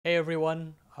Hey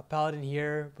everyone, Paladin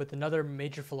here with another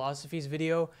major philosophies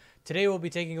video. Today we'll be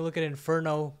taking a look at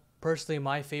Inferno, personally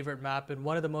my favorite map and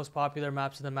one of the most popular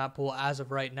maps in the map pool as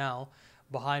of right now,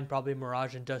 behind probably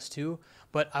Mirage and Dust 2.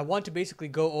 But I want to basically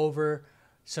go over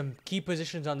some key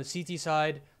positions on the CT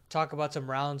side, talk about some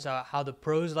rounds, how the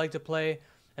pros like to play,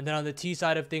 and then on the T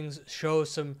side of things, show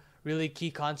some really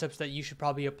key concepts that you should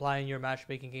probably apply in your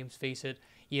matchmaking games, Face It,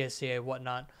 ESCA,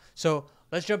 whatnot. So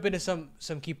let's jump into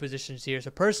some key positions here. So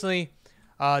personally,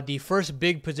 the first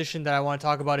big position that I want to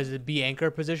talk about is the B anchor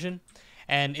position.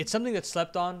 And it's something that's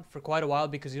slept on for quite a while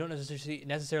because you don't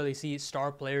necessarily see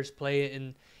star players play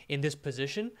in this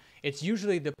position. It's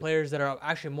usually the players that are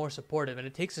actually more supportive, and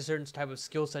it takes a certain type of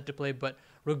skill set to play. But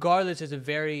regardless, it's a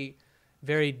very,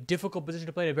 very difficult position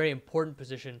to play and a very important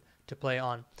position to play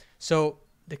on. So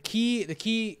the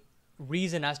key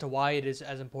reason as to why it is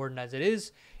as important as it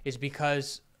is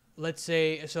because let's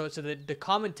say the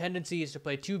common tendency is to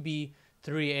play 2B,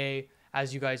 3A,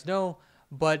 as you guys know,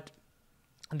 but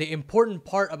the important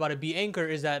part about a B anchor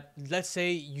is that let's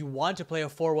say you want to play a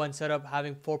 4-1 setup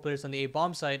having 4 players on the A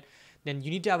bomb site, then you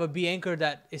need to have a B anchor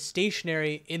that is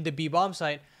stationary in the B bomb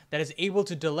site that is able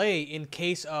to delay in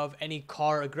case of any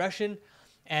car aggression.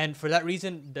 And for that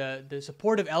reason, the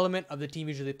supportive element of the team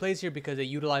usually plays here because they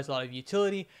utilize a lot of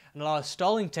utility and a lot of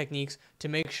stalling techniques to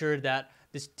make sure that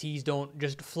these T's don't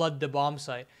just flood the bomb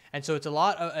site. And so it's a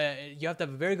lot of, you have to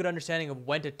have a very good understanding of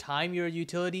when to time your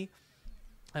utility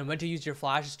and when to use your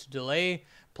flashes to delay,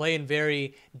 play in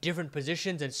very different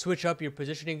positions, and switch up your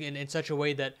positioning in such a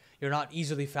way that you're not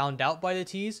easily found out by the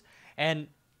T's. And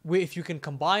if you can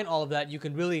combine all of that, you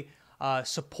can really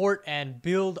support and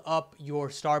build up your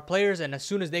star players. And as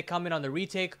soon as they come in on the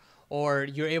retake, or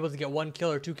you're able to get 1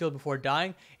 kill or 2 kills before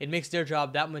dying, it makes their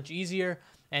job that much easier,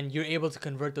 and you're able to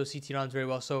convert those CT rounds very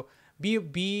well. So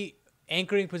B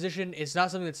anchoring position is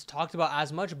not something that's talked about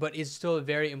as much, but is still a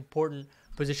very important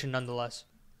position nonetheless.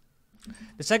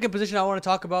 The second position I want to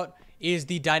talk about is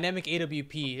the dynamic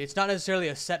AWP. It's not necessarily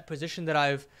a set position that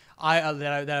I've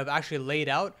actually laid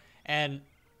out, and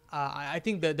I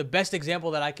think the best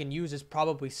example that I can use is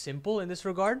probably Simple in this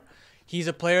regard. He's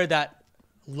a player that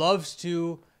loves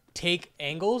to take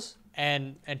angles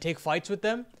and take fights with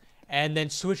them, and then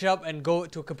switch up and go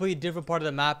to a completely different part of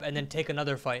the map and then take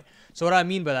another fight. So what do I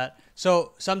mean by that?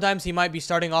 So sometimes he might be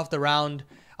starting off the round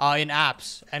in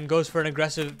apps and goes for an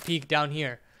aggressive peek down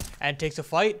here and takes a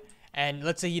fight, and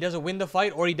let's say he doesn't win the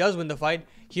fight, or he does win the fight,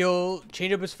 he'll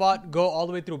change up his spot, go all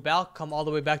the way through Balk, come all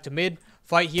the way back to mid,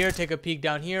 fight here, take a peek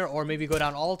down here, or maybe go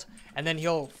down alt, and then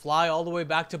he'll fly all the way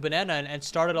back to Banana and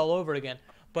start it all over again.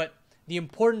 But the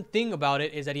important thing about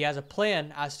it is that he has a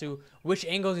plan as to which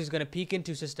angles he's going to peek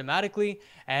into systematically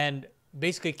and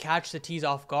basically catch the T's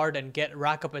off guard and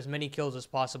rack up as many kills as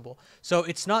possible. So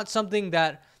it's not something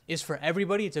that is for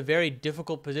everybody. It's a very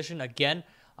difficult position again.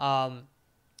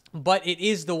 But it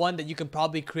is the one that you can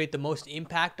probably create the most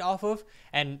impact off of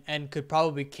and could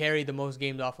probably carry the most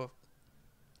games off of.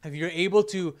 If you're able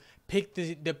to pick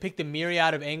the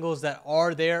myriad of angles that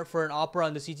are there for an Opera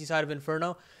on the CT side of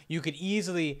Inferno, you could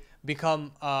easily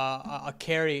become a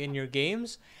carry in your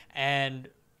games and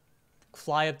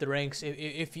fly up the ranks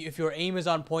if your aim is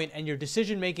on point and your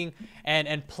decision making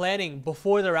and planning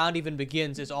before the round even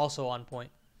begins is also on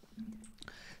point.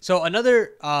 So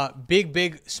another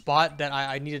big spot that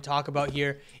I need to talk about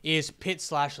here is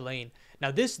pit/lane. Now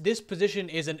this position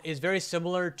is very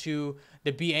similar to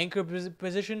the B anchor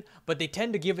position, but they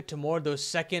tend to give it to more those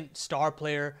second star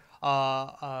player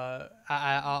on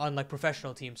like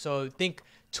professional teams. So think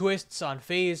Twists on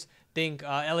FaZe, think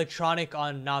Electronic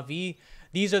on Na'Vi.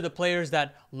 These are the players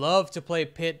that love to play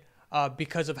pit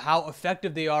because of how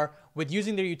effective they are with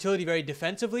using their utility very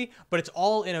defensively, but it's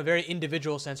all in a very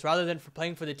individual sense. Rather than for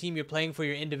playing for the team, you're playing for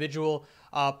your individual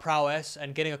prowess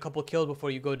and getting a couple kills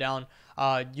before you go down,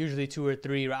 usually 2 or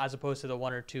 3, as opposed to the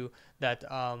 1 or 2 that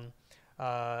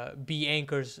B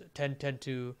anchors tend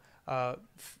to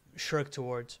shirk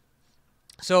towards.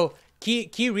 So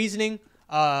key reasoning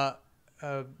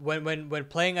when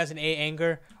playing as an A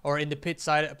anchor or in the pit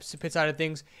side of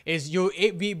things is you'll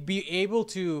be able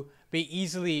to be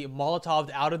easily Molotov'd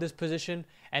out of this position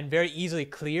and very easily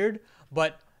cleared.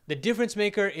 But the difference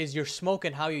maker is your smoke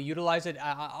and how you utilize it.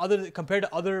 Compared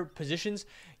to other positions,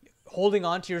 holding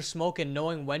on to your smoke and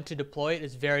knowing when to deploy it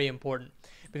is very important.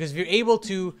 Because if you're able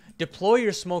to deploy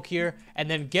your smoke here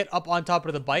and then get up on top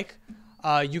of the bike,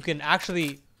 you can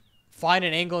actually find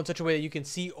an angle in such a way that you can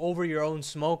see over your own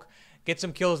smoke, get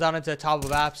some kills down into the top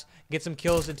of apps, get some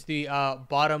kills into the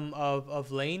bottom of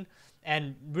lane,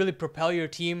 and really propel your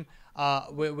team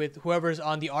with whoever's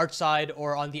on the art side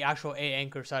or on the actual A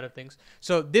anchor side of things.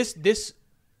 So this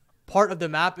part of the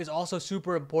map is also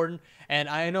super important. And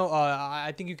I know,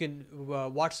 I think you can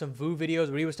watch some Vu videos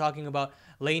where he was talking about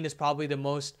lane is probably the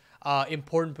most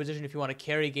important position if you want to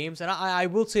carry games. And I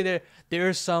will say there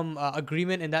is some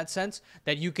agreement in that sense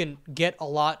that you can get a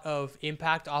lot of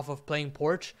impact off of playing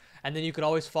Porch, and then you could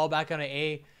always fall back on an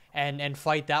A and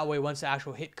fight that way once the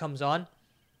actual hit comes on.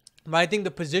 But I think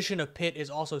the position of pit is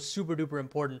also super duper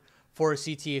important for a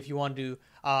CT if you want to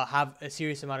have a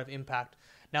serious amount of impact.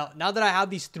 Now that I have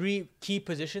these 3 key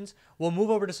positions, we'll move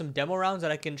over to some demo rounds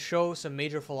that I can show some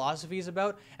major philosophies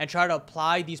about and try to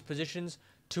apply these positions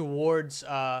towards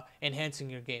enhancing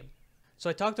your game. So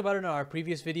I talked about it in our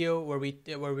previous video where we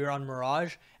were on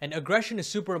Mirage, and aggression is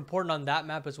super important on that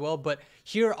map as well. But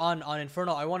here on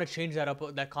Inferno, I want to change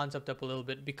that concept up a little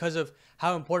bit because of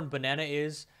how important banana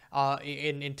is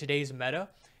in today's meta.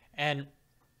 And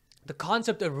the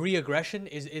concept of re-aggression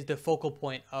is the focal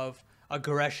point of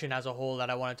aggression as a whole that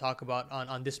I want to talk about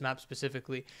on this map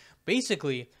specifically.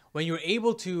 Basically, when you're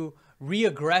able to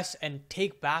re-aggress and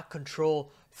take back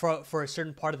control for a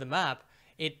certain part of the map,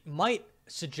 it might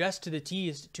suggest to the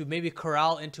T's to maybe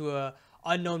corral into a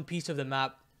unknown piece of the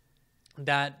map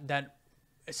that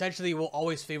essentially will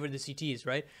always favor the CTs,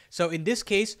 right? So in this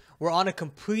case, we're on a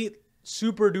complete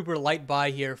super duper light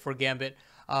buy here for Gambit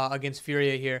against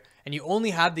Furia here, and you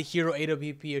only have the hero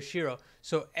AWP of Shiro.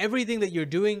 So everything that you're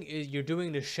doing is you're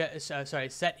doing to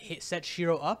set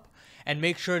Shiro up and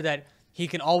make sure that he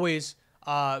can always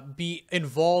be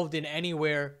involved in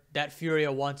anywhere that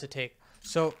Furia wants to take.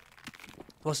 So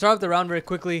we'll start off the round very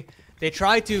quickly. They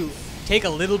try to take a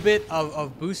little bit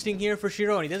of boosting here for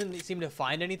Shiro, and he doesn't seem to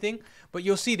find anything. But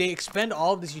you'll see they expend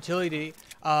all of this utility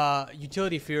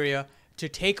Furia to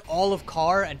take all of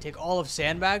Car and take all of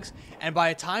Sandbags. And by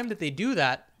the time that they do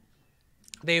that,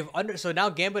 so now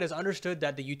Gambit has understood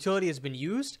that the utility has been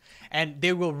used, and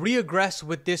they will re-aggress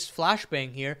with this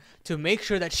flashbang here to make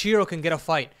sure that Shiro can get a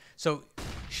fight. So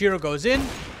Shiro goes in.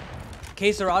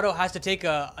 Quesarado has to take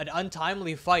an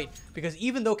untimely fight because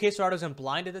even though Quesarado's in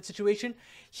blind at that situation,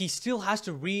 he still has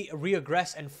to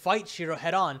re-aggress and fight Shiro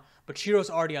head on. But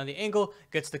Shiro's already on the angle,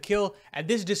 gets the kill, and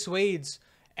this dissuades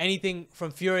anything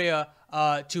from Furia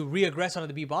to re-aggress onto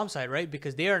the B bomb side, right?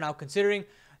 Because they are now considering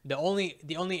the only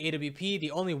AWP,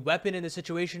 the only weapon in the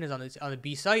situation is on the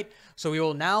B site. So we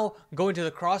will now go into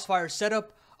the crossfire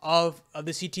setup of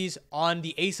the CTs on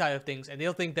the A side of things, and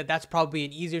they'll think that that's probably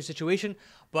an easier situation.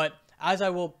 But as I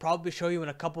will probably show you in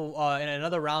in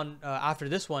another round after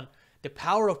this one, the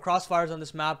power of crossfires on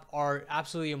this map are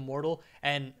absolutely immortal.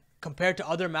 And compared to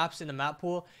other maps in the map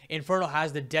pool, Inferno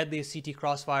has the deadliest CT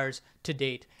crossfires to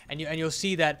date, and you'll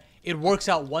see that it works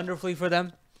out wonderfully for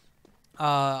them.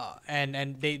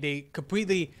 And they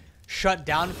completely shut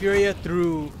down Furia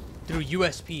through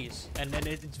USPs, and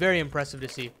it's very impressive to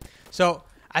see. So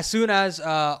as soon as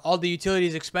all the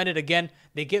utilities expended, again,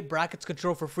 they get brackets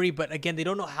control for free, but again, they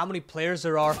don't know how many players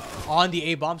there are on the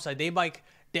A bomb side.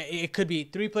 It could be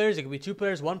 3 players, it could be 2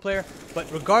 players, 1 player,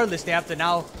 but regardless, they have to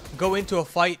now go into a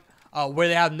fight where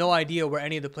they have no idea where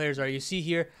any of the players are. You see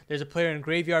here, there's a player in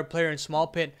Graveyard, player in Small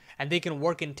Pit, and they can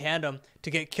work in tandem to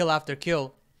get kill after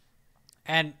kill.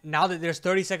 And now that there's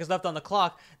 30 seconds left on the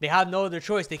clock, they have no other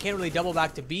choice. They can't really double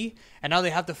back to B, and now they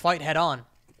have to fight head on.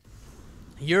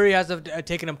 Yuri has to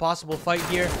take an impossible fight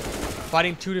here,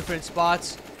 fighting 2 different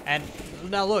spots. And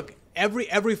now look,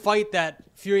 every fight that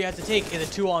Fury has to take is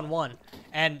a 2-on-1.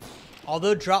 And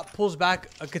although Drop pulls back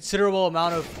a considerable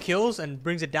amount of kills and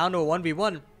brings it down to a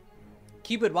 1v1,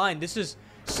 keep in mind this is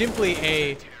simply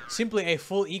a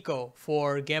full eco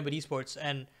for Gambit Esports.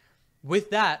 And with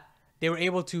that, they were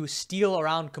able to steal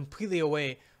around completely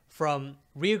away from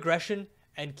re-aggression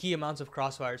and key amounts of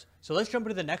crossfires. So let's jump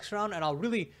into the next round, and I'll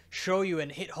really show you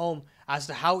and hit home as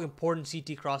to how important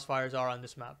CT crossfires are on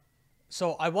this map.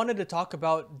 So I wanted to talk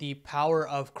about the power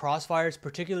of crossfires,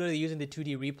 particularly using the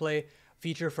 2D replay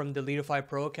feature from the Leadify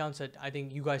Pro accounts that I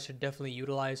think you guys should definitely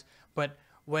utilize. But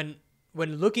when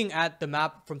looking at the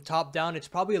map from top down, it's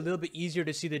probably a little bit easier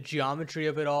to see the geometry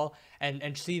of it all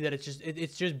and see that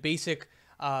it's just basic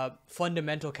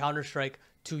fundamental Counter-Strike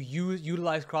to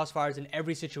utilize crossfires in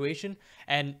every situation.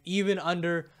 And even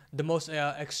under the most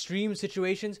extreme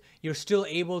situations, you're still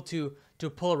able to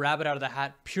pull a rabbit out of the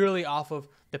hat purely off of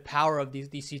the power of these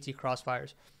CT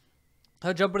crossfires.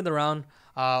 I'll jump into the round.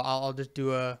 I'll just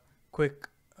do a quick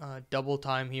double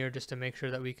time here just to make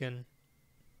sure that we can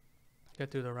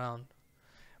get through the round.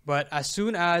 But as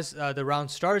soon as the round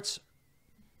starts,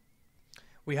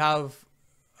 we have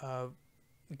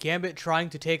Gambit trying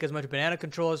to take as much banana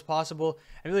control as possible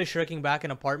and really shirking back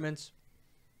in apartments.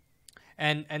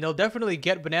 And they'll definitely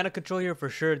get banana control here for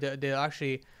sure. They'll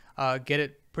actually get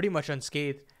it pretty much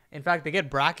unscathed. In fact, they get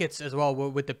brackets as well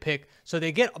with the pick. So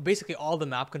they get basically all the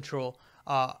map control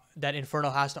that Inferno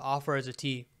has to offer as a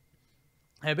T.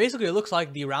 And basically, it looks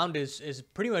like the round is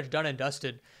pretty much done and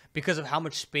dusted because of how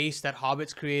much space that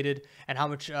Hobbit's created and how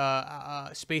much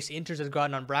space Inters has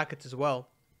gotten on brackets as well.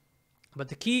 But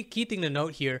the key thing to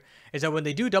note here is that when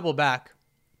they do double back,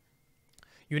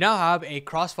 you now have a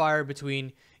crossfire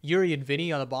between Yuri and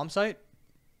Vinny on the bomb site.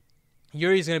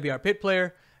 Yuri is going to be our pit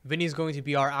player. Vinny is going to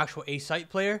be our actual A site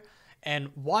player. And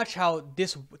watch how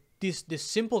this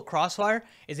simple crossfire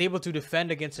is able to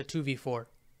defend against a 2v4.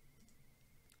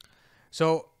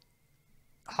 So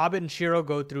Hobbit and Shiro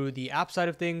go through the app side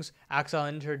of things. Axel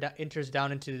enters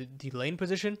down into the lane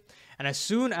position. And as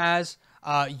soon as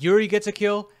Yuri gets a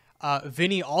kill,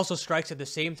 Vinny also strikes at the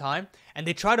same time. And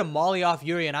they try to molly off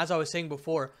Yuri. And as I was saying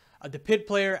before, the pit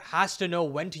player has to know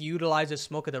when to utilize the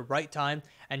smoke at the right time.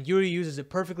 And Yuri uses it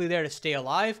perfectly there to stay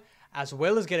alive, as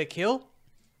well as get a kill.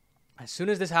 As soon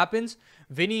as this happens,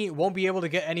 Vinny won't be able to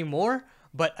get any more.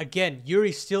 But again,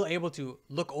 Yuri's still able to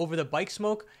look over the bike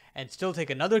smoke and still take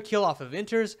another kill off of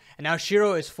Inters. And now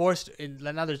Shiro is forced,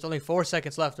 now there's only 4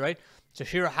 seconds left, right? So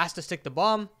Shiro has to stick the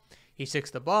bomb. He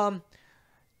sticks the bomb.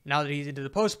 Now that he's into the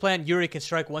post plant, Yuri can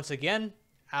strike once again,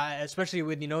 especially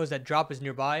when he knows that drop is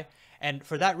nearby. And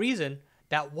for that reason,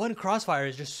 that one crossfire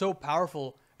is just so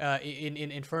powerful in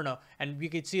Inferno. And we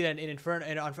could see that in Inferno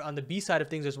and on the B side of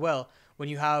things as well. When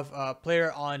you have a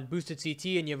player on boosted CT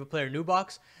and you have a player new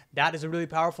box, that is a really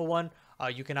powerful one.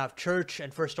 You can have Church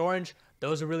and First Orange.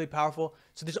 Those are really powerful.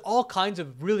 So there's all kinds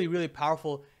of really, really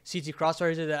powerful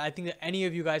CT-Crossfires that I think that any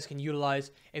of you guys can utilize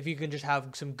if you can just have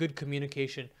some good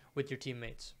communication with your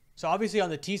teammates. So obviously on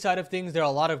the T side of things, there are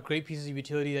a lot of great pieces of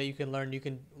utility that you can learn. You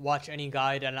can watch any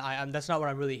guide, and that's not what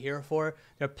I'm really here for.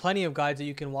 There are plenty of guides that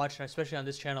you can watch, especially on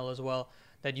this channel as well,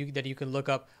 that you can look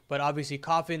up. But obviously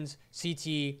Coffins,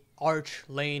 CT, Arch,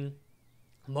 Lane,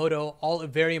 Moto, all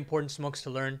very important smokes to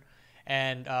learn,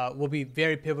 and will be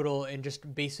very pivotal in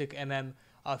just basic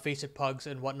face-it pugs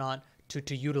and whatnot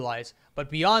to utilize.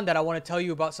 But beyond that, I want to tell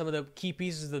you about some of the key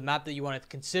pieces of the map that you want to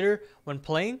consider when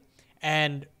playing.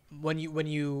 And when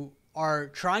you are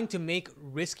trying to make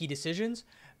risky decisions,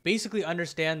 basically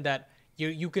understand that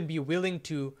you can be willing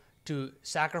to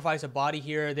sacrifice a body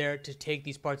here or there to take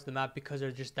these parts of the map because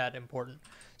they're just that important.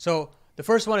 So the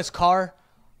first one is car.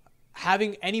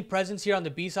 Having any presence here on the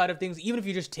B side of things, even if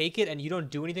you just take it and you don't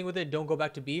do anything with it, don't go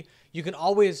back to B, you can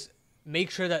always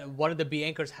make sure that one of the B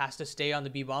anchors has to stay on the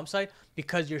B bomb site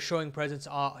because you're showing presence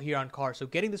here on car. So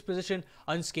getting this position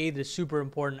unscathed is super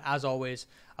important as always,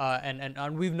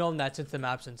 and we've known that since the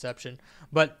map's inception.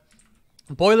 But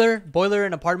Boiler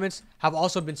and apartments have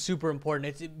also been super important.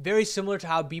 It's very similar to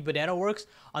how B Banana works.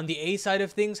 On the A side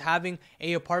of things, having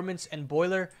A apartments and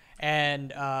boiler and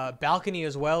balcony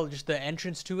as well, just the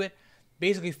entrance to it,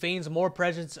 basically feigns more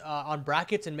presence on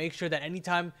brackets and makes sure that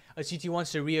anytime a CT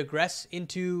wants to re-aggress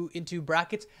into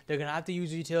brackets, they're going to have to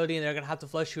use utility and they're going to have to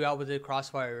flush you out with a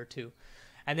crossfire or two.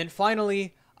 And then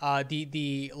finally,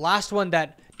 the last one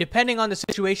that, depending on the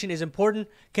situation, is important,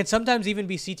 can sometimes even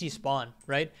be CT spawn,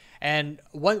 right? And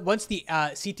once the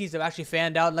CTs have actually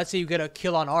fanned out, let's say you get a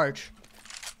kill on Arch,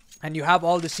 and you have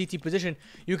all the CT position,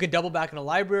 you can double back in a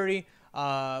library,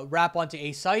 wrap onto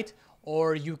a site,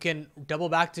 or you can double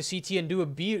back to CT and do a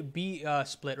B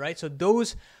split, right? So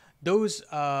those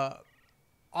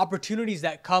opportunities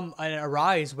that come and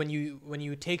arise when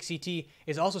you take CT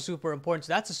is also super important.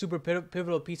 So that's a super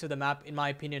pivotal piece of the map, in my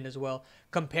opinion, as well,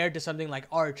 compared to something like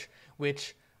Arch,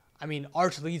 which, I mean,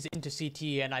 Arch leads into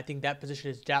CT, and I think that position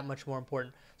is that much more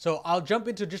important. So I'll jump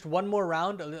into just one more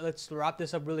round. Let's wrap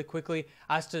this up really quickly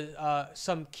as to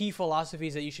some key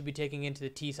philosophies that you should be taking into the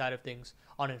T side of things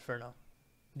on Inferno.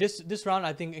 This round,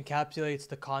 I think, encapsulates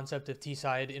the concept of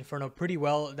T-side Inferno pretty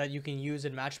well that you can use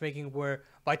in matchmaking, where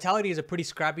Vitality is a pretty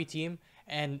scrappy team,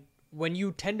 and when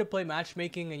you tend to play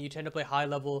matchmaking and you tend to play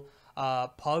high-level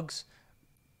pugs,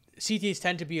 CTs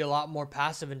tend to be a lot more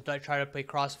passive and try to play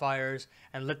crossfires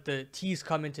and let the Ts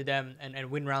come into them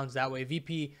and win rounds that way.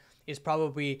 VP is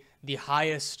probably the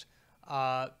highest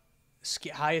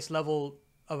level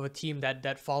of a team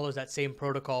that follows that same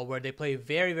protocol, where they play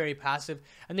very, very passive,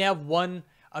 and they have one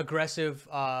aggressive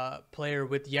player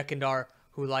with Yekindar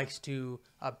who likes to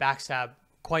backstab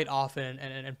quite often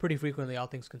and pretty frequently, all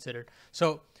things considered.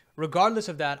 So regardless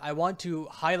of that, I want to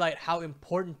highlight how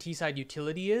important T-side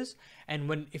utility is,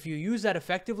 and if you use that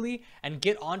effectively and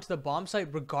get onto the bomb site,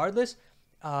 regardless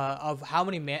of how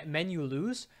many men you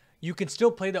lose, you can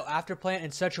still play the afterplant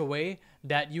in such a way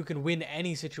that you can win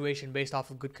any situation based off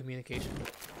of good communication.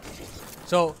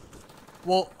 So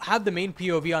we'll have the main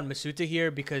POV on Masuta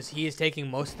here because he is taking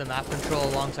most of the map control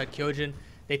alongside Kyojin.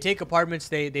 They take apartments,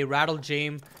 they rattle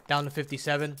James down to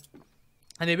 57,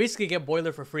 and they basically get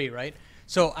Boiler for free, right?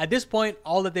 So at this point,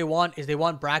 all that they want is they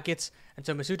want brackets. And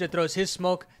so Masuta throws his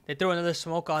smoke. They throw another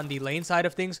smoke on the lane side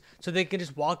of things so they can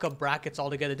just walk up brackets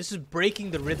altogether. This is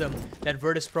breaking the rhythm that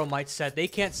Virtus Pro might set. They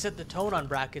can't set the tone on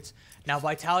brackets. Now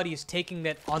Vitality is taking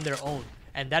that on their own.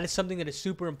 And that is something that is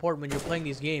super important when you're playing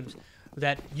these games.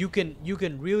 That you can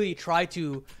really try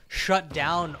to shut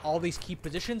down all these key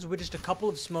positions with just a couple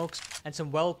of smokes and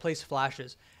some well-placed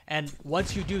flashes. And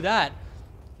once you do that,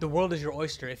 the world is your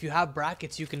oyster. If you have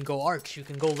brackets, you can go arch, you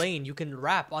can go lane, you can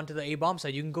wrap onto the A bomb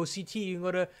side, you can go CT, you can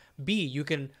go to B, you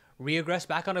can reaggress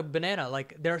back on a banana.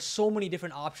 Like, there are so many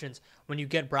different options when you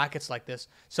get brackets like this.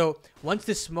 So once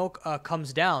this smoke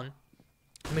comes down,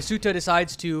 Masuta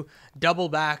decides to double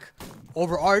back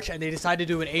over arch, and they decide to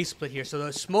do an A split here. So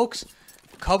the smokes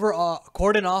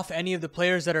cordon off any of the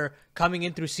players that are coming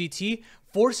in through CT,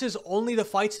 forces only the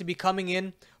fights to be coming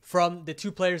in from the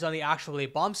two players on the actual A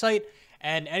bomb site.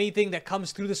 And anything that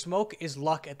comes through the smoke is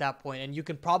luck at that point. And you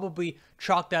can probably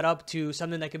chalk that up to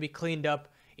something that can be cleaned up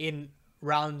in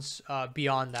rounds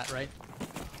beyond that, right?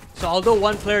 So although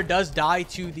one player does die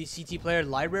to the CT player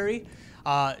library,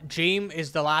 James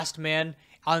is the last man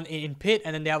in pit,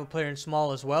 and then they have a player in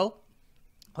small as well.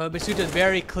 Masuta is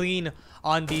very clean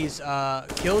on these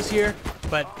kills here.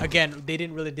 But again, they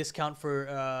didn't really account for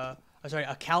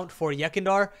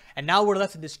Yekindar. And now we're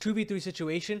left in this 2v3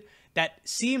 situation that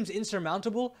seems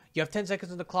insurmountable. You have 10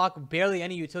 seconds on the clock, barely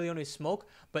any utility, only smoke.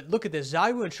 But look at this.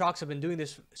 Zywoo and Shox have been doing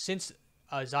this since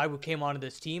Zywoo came onto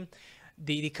this team.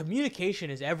 The communication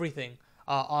is everything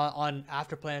on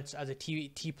Afterplants as a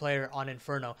T player on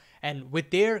Inferno. And with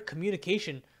their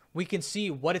communication, we can see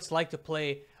what it's like to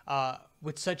play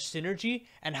with such synergy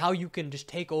and how you can just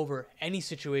take over any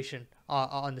situation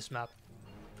on this map.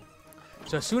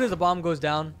 So as soon as the bomb goes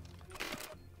down,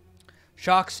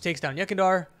 Shox takes down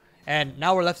Yekindar. And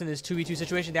now we're left in this 2v2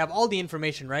 situation. They have all the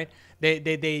information, right?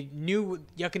 They knew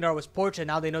Yekindar was porch, and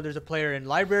now they know there's a player in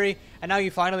library. And now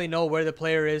you finally know where the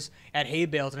player is at hay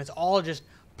bales. And it's all just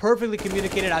perfectly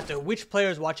communicated as to which player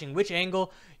is watching which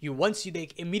angle. They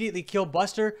immediately kill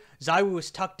Buster. Zywoo is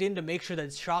tucked in to make sure that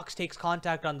Shox takes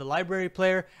contact on the library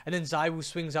player. And then Zywoo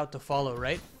swings out to follow,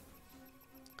 right?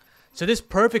 So this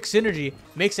perfect synergy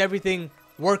makes everything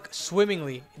work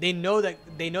swimmingly. They know that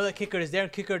Kickard is there,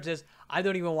 and Kickard says, I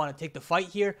don't even want to take the fight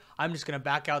here. I'm just going to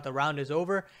back out. The round is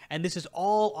over. And this is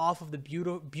all off of the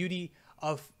beauty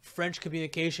of French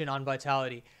communication on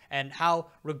Vitality. And how,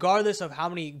 regardless of how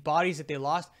many bodies that they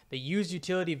lost, they use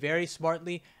utility very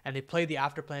smartly, and they play the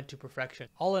afterplan to perfection.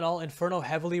 All in all, Inferno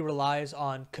heavily relies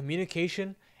on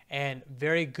communication and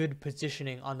very good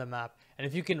positioning on the map. And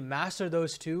if you can master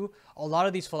those two, a lot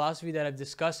of these philosophies that I've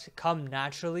discussed come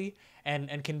naturally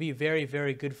and can be very,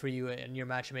 very good for you in your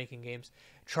matchmaking games.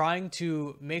 Trying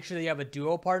to make sure that you have a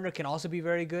duo partner can also be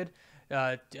very good.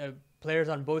 Players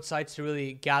on both sides to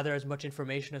really gather as much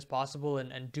information as possible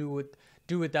and do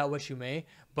with that what you may.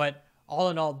 But all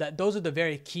in all, those are the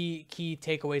very key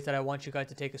takeaways that I want you guys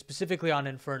to take, specifically on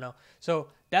Inferno. So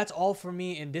that's all for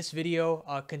me in this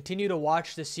video. Continue to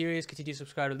watch this series. Continue to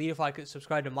subscribe to Leadify.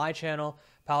 Subscribe to my channel,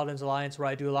 Paladin's Alliance, where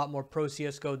I do a lot more pro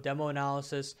CSGO demo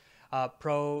analysis,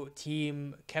 pro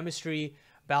team chemistry,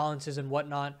 balances, and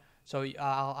whatnot. So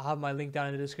I'll have my link down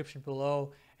in the description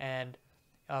below. And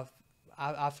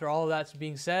after all of that's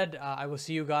being said, I will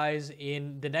see you guys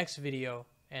in the next video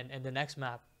and the next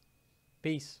map.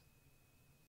 Peace.